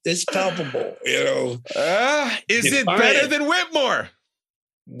feel it. It's palpable, you know. Is it better than Whitmore?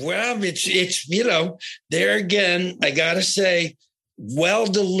 Well, it's you know, there again, I gotta say, well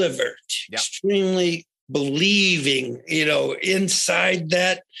delivered, extremely believing, you know, inside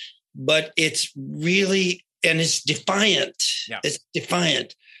that, but it's really, and it's defiant. Yeah. It's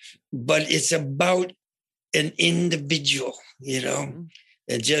defiant, but it's about an individual, you know. Mm-hmm.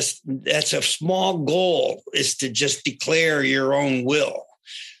 And just, that's a small goal, is to just declare your own will.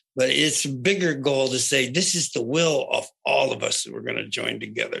 But it's a bigger goal to say, this is the will of all of us that we're going to join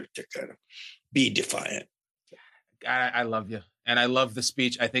together to kind of be defiant. I love you. And I love the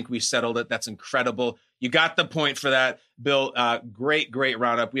speech. I think we settled it. That's incredible. You got the point for that, Bill. Great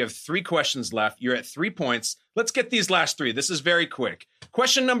roundup. We have 3 questions left. You're at 3 points. Let's get these last 3. This is very quick.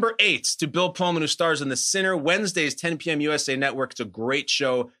 Question number 8 to Bill Pullman, who stars in The Sinner, Wednesdays, 10 p.m. USA Network. It's a great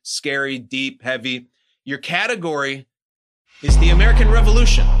show. Scary, deep, heavy. Your category is the American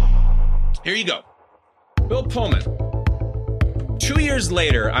Revolution. Here you go. Bill Pullman. 2 years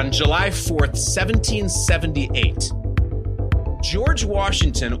later, on July 4th, 1778, George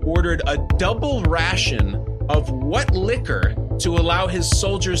Washington ordered a double ration of what liquor to allow his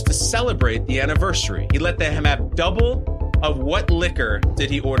soldiers to celebrate the anniversary? He let them have double of what liquor did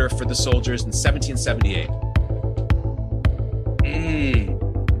he order for the soldiers in 1778?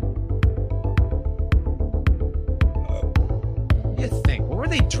 What do you think? What were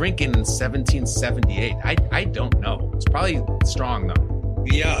they drinking in 1778? I don't know. It's probably strong, though.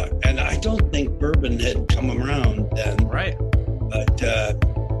 Yeah, and I don't think bourbon had come around then. Right. But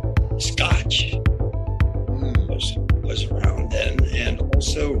Scotch was around then, and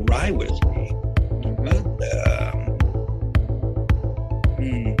also rye whiskey.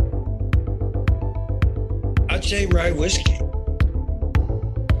 I'd say rye whiskey.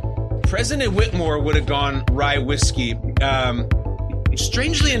 President Whitmore would have gone rye whiskey.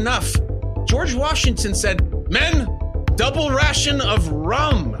 Strangely enough, George Washington said, "Men, double ration of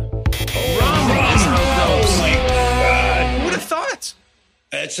rum." Oh my God. Who would have thought?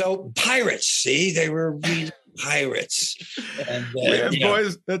 And so pirates, see, they were really pirates. And,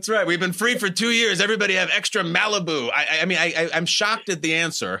 boys, that's right. We've been free for 2 years. Everybody have extra Malibu. I'm shocked at the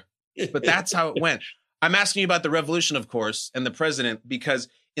answer, but that's how it went. I'm asking you about the revolution, of course, and the president, because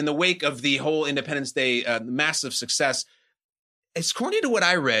in the wake of the whole Independence Day massive success, according to what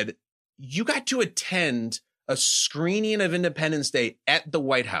I read, you got to attend a screening of Independence Day at the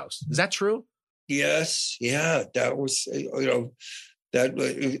White House. Is that true? Yes. Yeah. That was,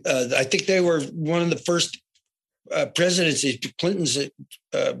 I think they were one of the first presidencies.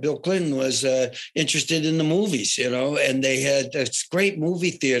 Bill Clinton was interested in the movies, and they had this great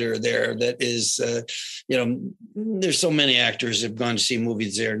movie theater there that is, there's so many actors have gone to see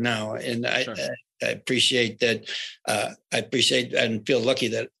movies there now. And Sure. I appreciate that. I appreciate and feel lucky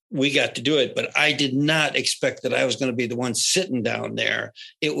that we got to do it, but I did not expect that I was going to be the one sitting down there.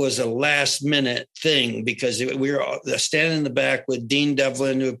 It was a last minute thing because we were standing in the back with Dean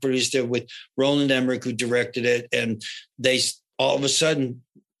Devlin, who produced it, with Roland Emmerich, who directed it. And they, all of a sudden,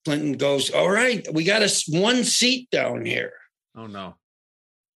 Clinton goes, "All right, we got one seat down here. Oh no.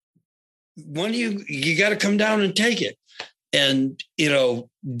 When you got to come down and take it." And,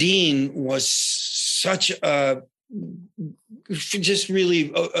 Dean was such a, just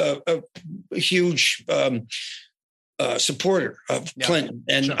really a huge supporter of Clinton.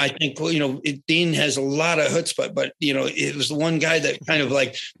 And sure. I think, Dean has a lot of chutzpah, but, it was the one guy that kind of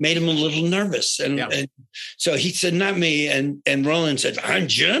like made him a little nervous. And so he said, "Not me." And Roland said, "I'm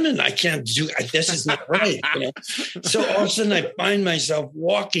German. I can't do this. Is not right." So all of a sudden I find myself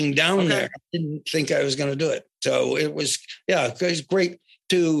walking down there. I didn't think I was going to do it. So it was, it was great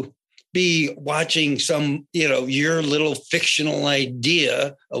to be watching some, your little fictional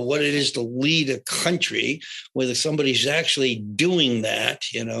idea of what it is to lead a country, whether somebody's actually doing that,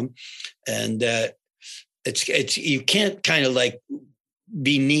 and it's you can't kind of like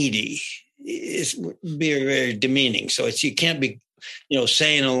be needy. It's very, very demeaning. So you can't be,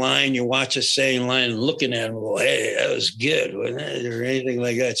 saying a line, you watch a saying line and looking at him, well, hey, that was good, wasn't it? Or anything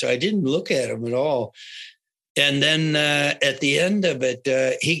like that. So I didn't look at him at all. And then at the end of it,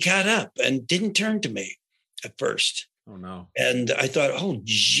 he got up and didn't turn to me at first. Oh, no. And I thought, oh,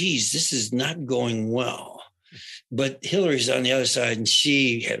 geez, this is not going well. But Hillary's on the other side, and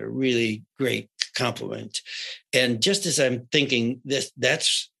she had a really great compliment. And just as I'm thinking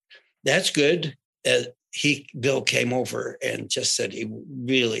that's good, Bill came over and just said he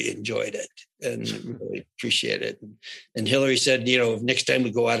really enjoyed it and really appreciated it. And Hillary said, next time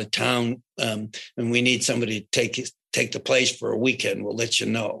we go out of town and we need somebody to take the place for a weekend, we'll let you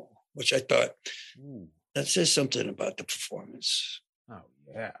know, which I thought, that says something about the performance. Oh,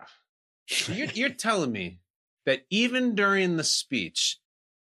 yeah. You're telling me that even during the speech,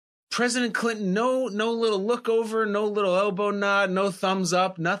 President Clinton, no little look over, no little elbow nod, no thumbs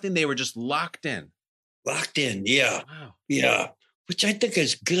up, nothing. They were just locked in. Locked in, yeah. Wow. Yeah, which I think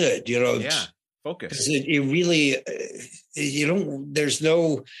is good, Yeah, focus. It really, there's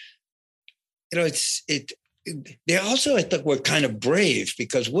no, they also, I think, were kind of brave,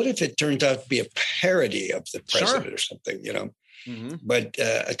 because what if it turns out to be a parody of the president or something, Mm-hmm. But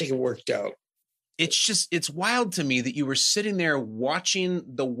I think it worked out. It's wild to me that you were sitting there watching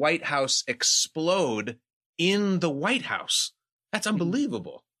the White House explode in the White House. That's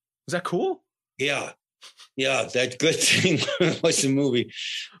unbelievable. Was that cool? Yeah. Yeah, that good thing was the movie.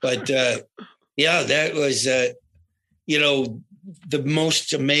 But that was, the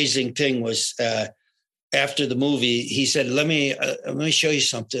most amazing thing was after the movie, he said, let me show you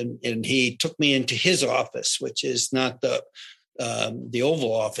something. And he took me into his office, which is not the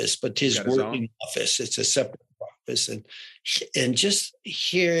Oval Office, but his working office. It's a separate office. And just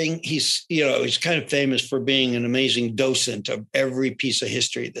hearing, he's kind of famous for being an amazing docent of every piece of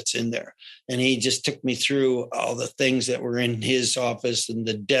history that's in there. And he just took me through all the things that were in his office and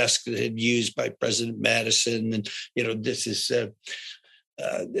the desk that had used by President Madison. And, this is,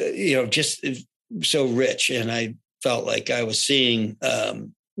 just so rich. And I felt like I was seeing,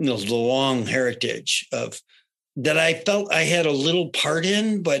 the long heritage of that I felt I had a little part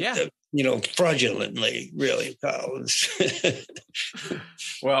in, but fraudulently, really.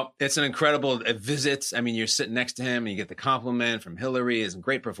 Well, it's an incredible visit. I mean, you're sitting next to him and you get the compliment from Hillary. It's a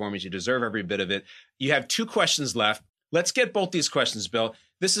great performance. You deserve every bit of it. You have 2 questions left. Let's get both these questions, Bill.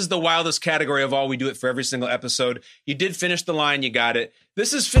 This is the wildest category of all. We do it for every single episode. You did finish the line. You got it.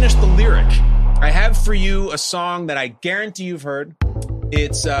 This is finish the lyric. I have for you a song that I guarantee you've heard.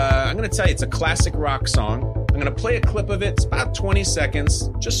 It's, I'm going to tell you, it's a classic rock song. I'm going to play a clip of it. It's about 20 seconds,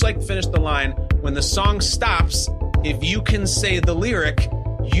 just like finish the line. When the song stops, if you can say the lyric,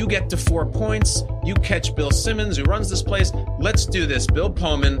 you get to 4 points. You catch Bill Simmons, who runs this place. Let's do this. Bill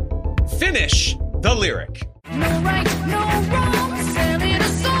Pullman, finish the lyric. No right, no wrong, selling a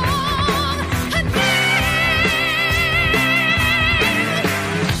song.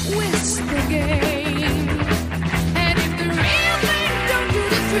 What's the game? And if the real thing don't do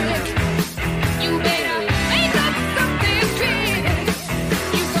the trick, you better make up something quick.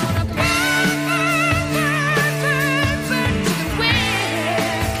 You're gonna burn to the wick.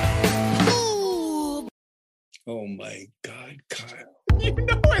 Oh my God, Kyle. You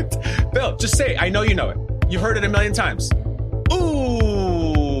know it. Bill, just say, I know you know it. You've heard it a million times. Ooh.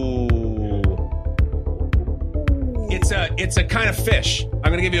 It's a kind of fish.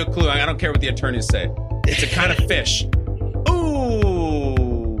 I'm going to give you a clue. I don't care what the attorneys say. It's a kind of fish.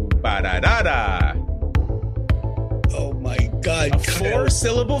 Ooh. Ba-da-da-da. Oh, my God. A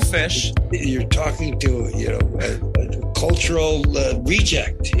 4-syllable fish. You're talking to, a cultural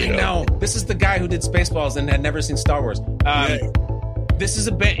reject. I know. This is the guy who did Spaceballs and had never seen Star Wars. This is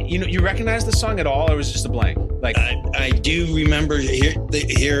a band. You recognize the song at all, or was it just a blank? Like I do remember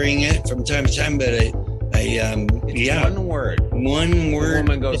hearing it from time to time, but it's one word. One word. The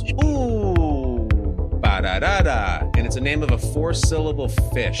woman goes ooh, ba da da da, and it's a name of a 4-syllable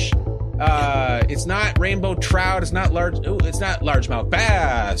fish. It's not rainbow trout. It's not large. Ooh, it's not largemouth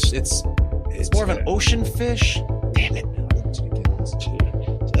bass. It's more of an ocean fish. Damn it!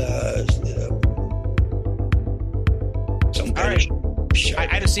 All right.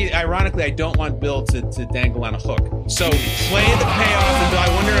 I just see, ironically, I don't want Bill to dangle on a hook. So play the payoff, and Bill, I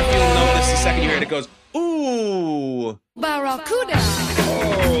wonder if you'll know this the second you hear it. It goes, ooh. Barracuda.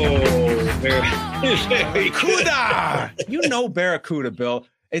 Oh, Barracuda. You know Barracuda, Bill.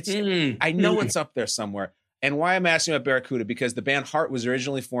 It's I know it's up there somewhere. And why I'm asking about Barracuda, because the band Heart was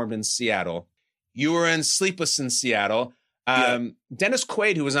originally formed in Seattle. You were in Sleepless in Seattle. Dennis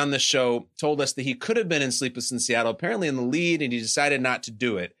Quaid, who was on the show, told us that he could have been in Sleepless in Seattle, apparently in the lead, and he decided not to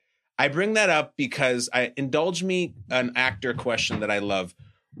do it. I bring that up because indulge me an actor question that I love.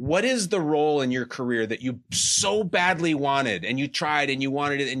 What is the role in your career that you so badly wanted and you tried and you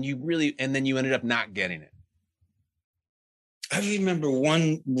wanted it and then you ended up not getting it? I remember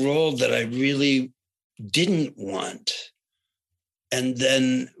one role that I really didn't want and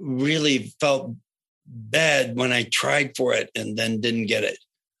then really felt bad when I tried for it and then didn't get it.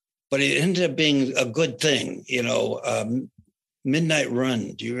 But it ended up being a good thing, Midnight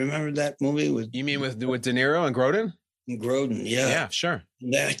Run. Do you remember that movie? You mean with De Niro and Grodin? Grodin, yeah. Yeah, sure.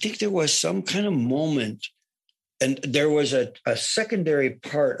 I think there was some kind of moment, and there was a secondary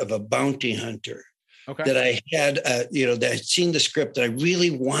part of a bounty hunter that I had, that I'd seen the script. I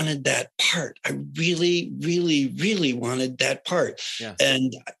really wanted that part. I really, really, really wanted that part. Yeah.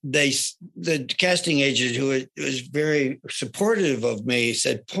 And the casting agent, who was very supportive of me,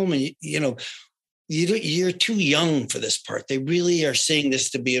 said, Pullman, you're too young for this part. They really are saying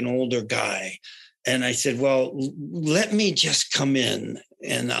this to be an older guy. And I said, well, let me just come in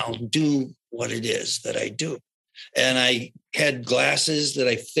and I'll do what it is that I do. And I had glasses that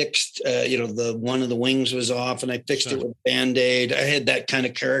I fixed, the one of the wings was off and I fixed it with a Band-Aid. I had that kind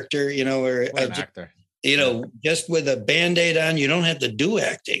of character, where what an actor. Just with a Band-Aid on, you don't have to do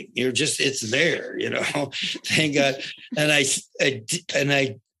acting. It's there, thank God. And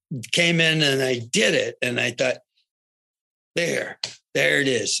I came in and I did it. And I thought, there it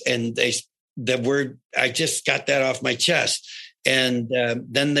is. And the word, I just got that off my chest. And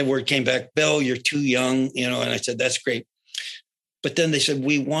then the word came back, Bill, you're too young, and I said, that's great. But then they said,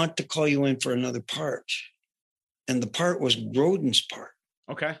 we want to call you in for another part. And the part was Grodin's part.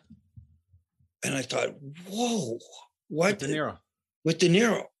 Okay. And I thought, whoa, what? With De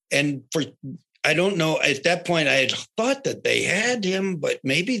Niro. And I don't know, at that point, I had thought that they had him, but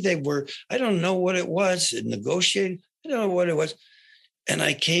maybe they were, I don't know what it was, negotiating. I don't know what it was. And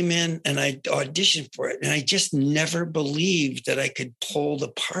I came in and I auditioned for it. And I just never believed that I could pull the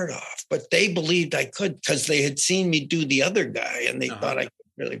part off. But they believed I could because they had seen me do the other guy and they thought I could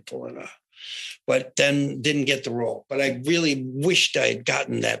really pull it off. But then didn't get the role. But I really wished I had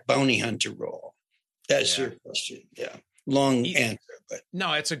gotten that bounty hunter role. That's your question. Yeah. Long answer. But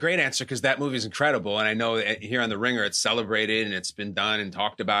no, it's a great answer because that movie is incredible. And I know that here on The Ringer, it's celebrated and it's been done and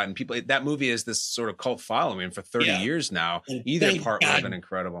talked about. And people, that movie is this sort of cult following for 30 years now. And either part would have been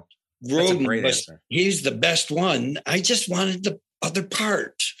incredible. That's a Grodin great answer. He's the best one. I just wanted the other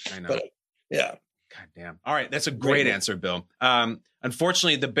part. I know. But, yeah. God damn. All right. That's a great answer, Bill.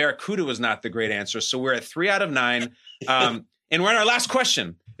 Unfortunately, the Barracuda was not the great answer. So we're at 3 out of 9. And we're on our last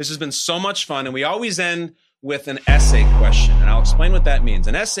question. This has been so much fun. And we always end with an essay question. And I'll explain what that means.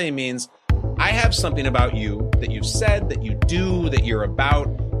 An essay means I have something about you that you've said, that you do, that you're about,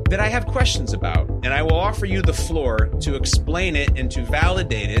 that I have questions about. And I will offer you the floor to explain it and to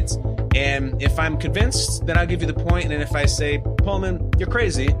validate it. And if I'm convinced, then I'll give you the point. And if I say, Pullman, you're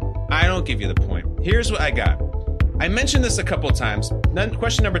crazy, I don't give you the point. Here's what I got. I mentioned this a couple of times.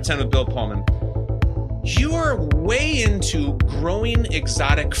 Question number 10 with Bill Pullman. You are way into growing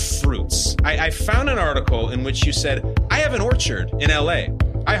exotic fruits. I found an article in which you said, I have an orchard in LA.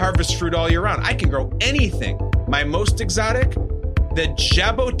 I harvest fruit all year round. I can grow anything. My most exotic, the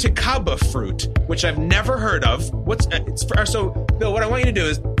jaboticaba fruit, which I've never heard of. So, Bill, what I want you to do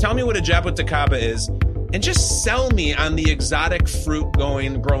is tell me what a jaboticaba is and just sell me on the exotic fruit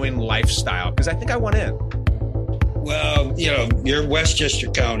growing lifestyle, because I think I want in. Well, you're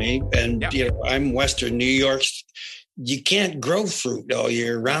Westchester County and, I'm Western New York. You can't grow fruit all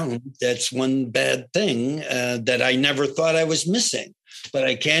year round. That's one bad thing that I never thought I was missing. But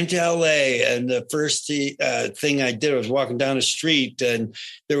I came to LA and the first thing I did was walking down the street and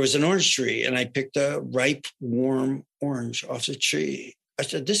there was an orange tree and I picked a ripe, warm orange off the tree. I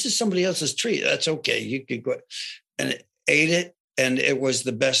said, this is somebody else's tree. That's okay. You could go. And ate it. And it was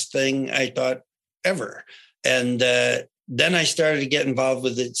the best thing I thought ever. And then I started to get involved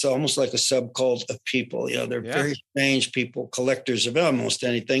with it. It's almost like a subcult of people. They're very strange people, collectors of almost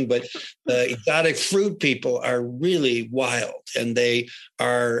anything. But the exotic fruit people are really wild, and they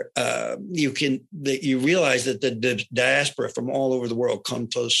are. You realize that the diaspora from all over the world come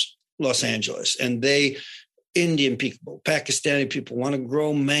to Los Angeles, and Indian people, Pakistani people want to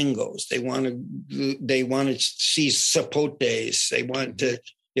grow mangoes. They want to see sapotes. They want to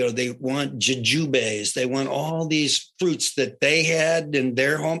They want jujubes. They want all these fruits that they had in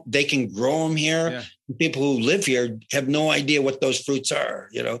their home. They can grow them here. Yeah. People who live here have no idea what those fruits are,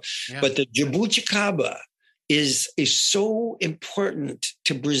 Yeah. But the jabuticaba is so important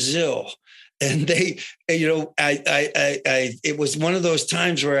to Brazil. And they, it was one of those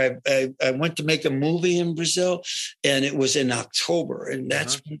times where I went to make a movie in Brazil, and it was in October, and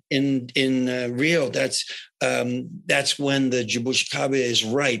that's in Rio. That's when the jabuticaba is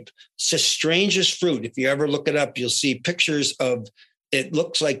ripe. It's the strangest fruit. If you ever look it up, you'll see pictures of. It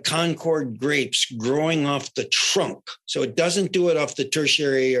looks like Concord grapes growing off the trunk. So it doesn't do it off the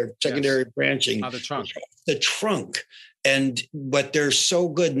tertiary or secondary branching. The trunk. The trunk. But they're so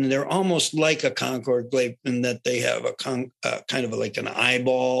good, and they're almost like a Concord grape in that they have a kind of like an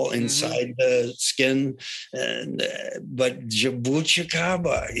eyeball inside the skin. But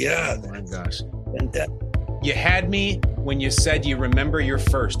jabuticaba, Oh my gosh. And You had me when you said you remember your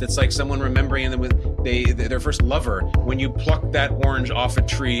first. It's like someone remembering their first lover when you plucked that orange off a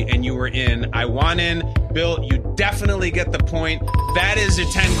tree and you were in. I want in. Bill, you definitely get the point. That is your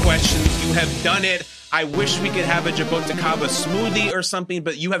 10 questions. You have done it. I wish we could have a jabuticaba smoothie or something,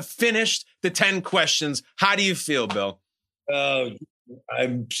 but you have finished the 10 questions. How do you feel, Bill?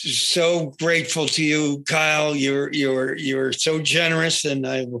 I'm so grateful to you, Kyle. You're so generous, and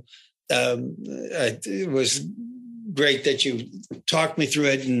it was great that you talked me through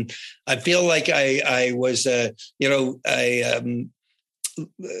it. And I feel like I was, I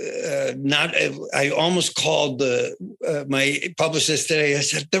almost called my publicist today. I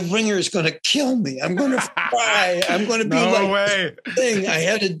said, the Ringer is going to kill me. I'm going to cry. I'm going to be thing. I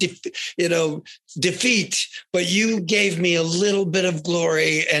had a defeat, but you gave me a little bit of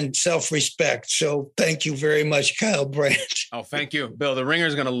glory and self-respect. So thank you very much, Kyle Brandt. Oh, thank you, Bill. The Ringer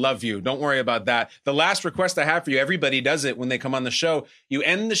is going to love you. Don't worry about that. The last request I have for you, everybody does it when they come on the show. You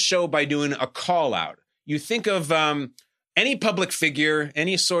end the show by doing a call out. You think of any public figure,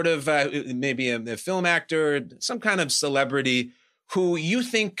 any sort of maybe a film actor, some kind of celebrity who you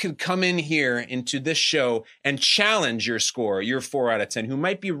think could come in here into this show and challenge your score, your 4 out of 10, who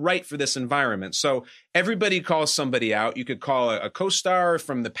might be right for this environment. So everybody calls somebody out. You could call a co-star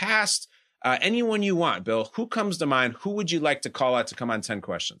from the past, anyone you want. Bill, who comes to mind? Who would you like to call out to come on 10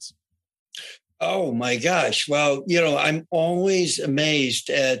 questions? Oh, my gosh. Well, I'm always amazed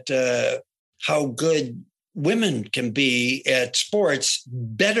at how good women can be at sports,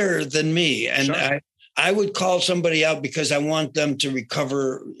 better than me. And sure. I would call somebody out because I want them to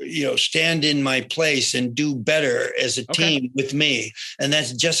recover, stand in my place and do better as a team with me. And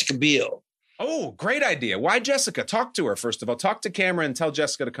that's Jessica Biel. Oh, great idea. Why Jessica? Talk to her, first of all. Talk to camera and tell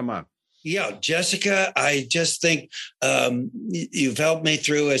Jessica to come on. Yeah, Jessica, I just think you've helped me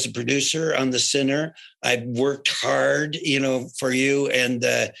through as a producer on The Sinner. I've worked hard, for you and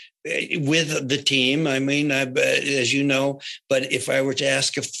with the team. I mean, as you know, but if I were to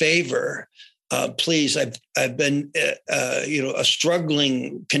ask a favor, please, I've been, a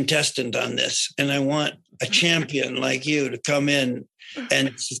struggling contestant on this, and I want a champion like you to come in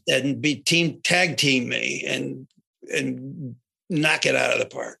and be tag team me and knock it out of the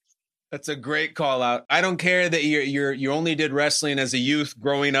park. That's a great call out. I don't care that you only did wrestling as a youth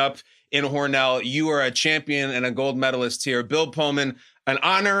growing up in Hornell. You are a champion and a gold medalist here. Bill Pullman, an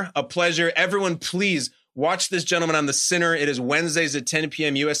honor, a pleasure. Everyone, please watch this gentleman on The Sinner. It is Wednesdays at 10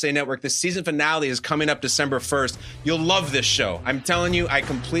 p.m. USA Network. The season finale is coming up December 1st. You'll love this show. I'm telling you, I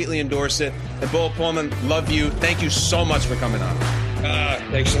completely endorse it. And Bill Pullman, love you. Thank you so much for coming on.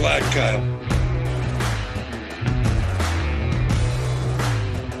 Thanks a lot, Kyle.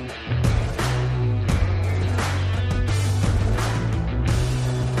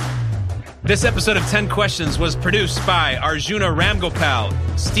 This episode of 10 Questions was produced by Arjuna Ramgopal,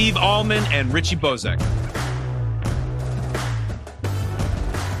 Steve Allman, and Richie Bozek.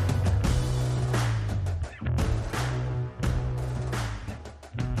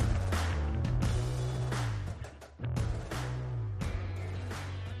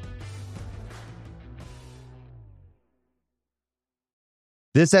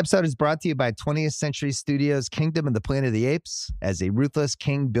 This episode is brought to you by 20th Century Studios' Kingdom of the Planet of the Apes. As a ruthless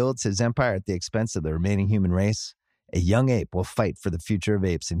king builds his empire at the expense of the remaining human race, a young ape will fight for the future of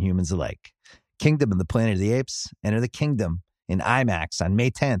apes and humans alike. Kingdom of the Planet of the Apes. Enter the kingdom in IMAX on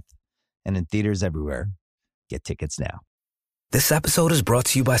May 10th and in theaters everywhere. Get tickets now. This episode is brought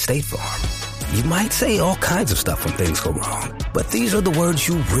to you by State Farm. You might say all kinds of stuff when things go wrong, but these are the words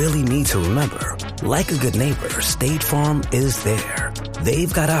you really need to remember. Like a good neighbor, State Farm is there.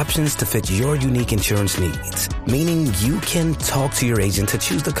 They've got options to fit your unique insurance needs, meaning you can talk to your agent to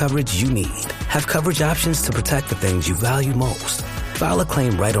choose the coverage you need. Have coverage options to protect the things you value most. File a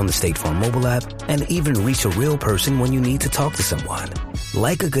claim right on the State Farm mobile app and even reach a real person when you need to talk to someone.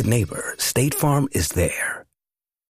 Like a good neighbor, State Farm is there.